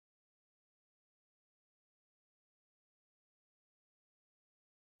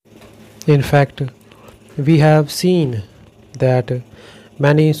In fact, we have seen that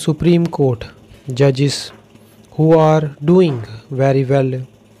many Supreme Court judges who are doing very well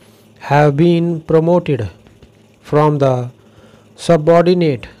have been promoted from the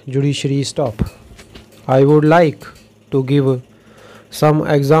subordinate judiciary stop. I would like to give some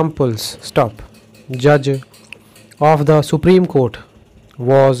examples. Stop. Judge of the Supreme Court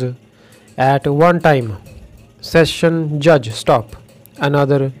was at one time session judge. Stop.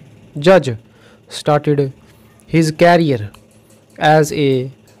 Another judge started his career as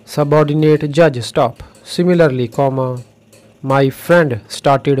a subordinate judge. Stop. Similarly, my friend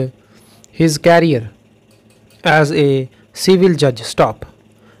started his career as a civil judge. Stop.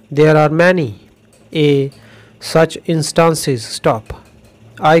 There are many such instances. Stop.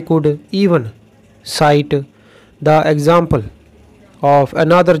 I could even cite the example of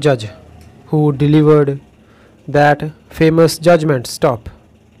another judge who delivered that famous judgment. Stop.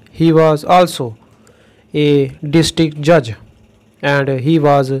 He was also a district judge and he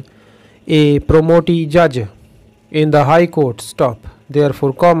was a promotee judge in the High Court. Stop.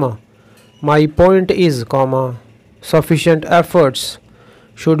 Therefore, my point is, sufficient efforts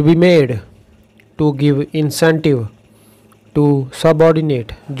should be made to give incentive to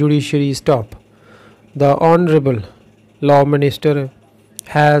subordinate judiciary. Stop. The Honorable Law Minister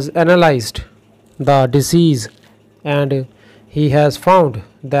has analyzed the disease and he has found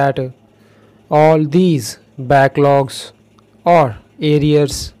that all these backlogs or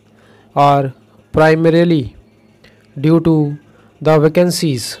arrears are primarily due to the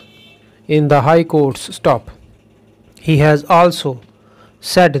vacancies in the High Courts. Stop. He has also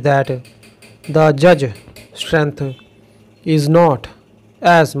said that the judge strength is not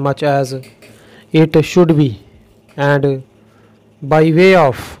as much as it should be, and by way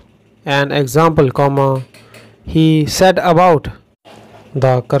of an example, he said about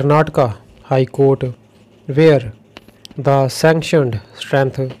the Karnataka High Court where the sanctioned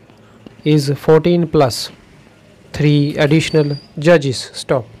strength is 14 plus 3 additional judges.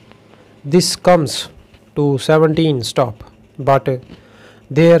 Stop. This comes to 17. Stop. But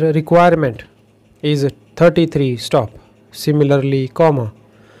their requirement is 33. Stop. Similarly,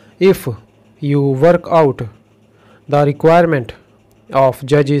 if you work out the requirement of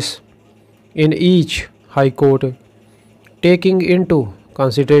judges in each High Court, taking into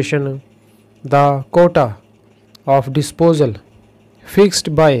consideration the quota of disposal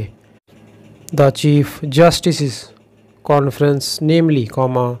fixed by the Chief Justice's conference, namely,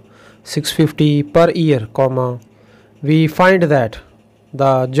 650 per year, we find that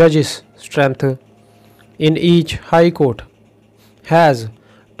the judges' strength in each High Court has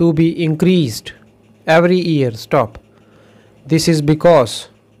to be increased every year. Stop. This is because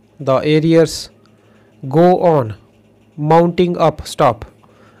the arrears go on mounting up. Stop.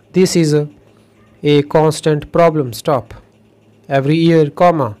 This is a constant problem. Stop. Every year,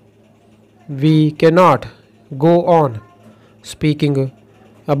 we cannot go on speaking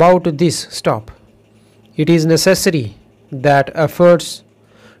about this. Stop. It is necessary that efforts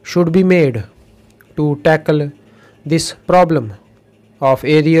should be made to tackle this problem of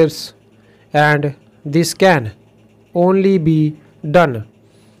arrears, and this can only be done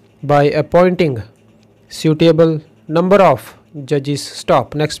by appointing suitable number of judges.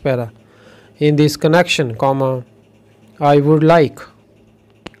 Stop. Next para. In this connection, I would like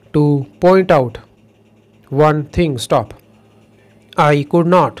to point out one thing. Stop. I could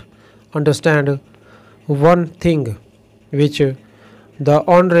not understand one thing which the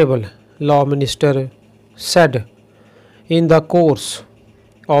Honorable Law Minister said in the course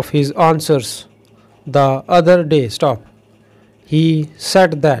of his answers the other day. Stop. He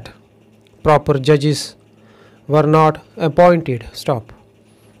said that proper judges were not appointed. Stop.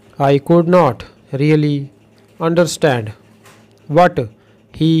 I could not really understand what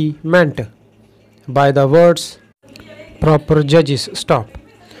he meant by the words proper judges. Stop.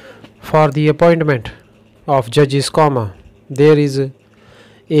 For the appointment of judges, there is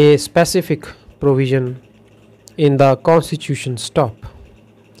a specific provision in the Constitution. Stop.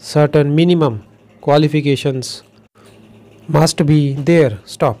 Certain minimum qualifications must be there.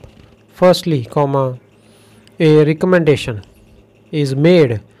 Stop. Firstly, a recommendation is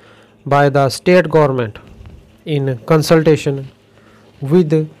made by the state government in consultation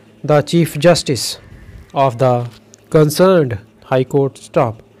with the Chief Justice of the concerned High Court.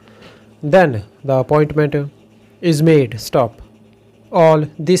 Stop. Then the appointment is made. Stop. All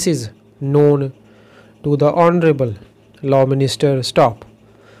this is known to the Honorable Law Minister. Stop.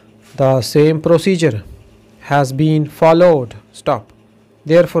 The same procedure has been followed. Stop.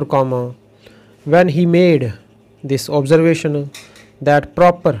 Therefore, when he made this observation that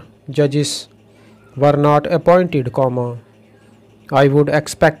proper judges were not appointed, I would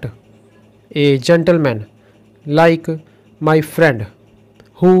expect a gentleman like my friend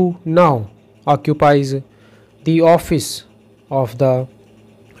who now occupies the office of the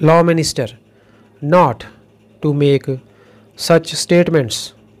law minister not to make such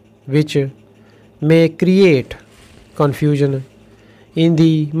statements which may create confusion in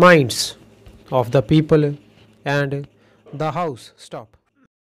the minds of the people and the house. Stop.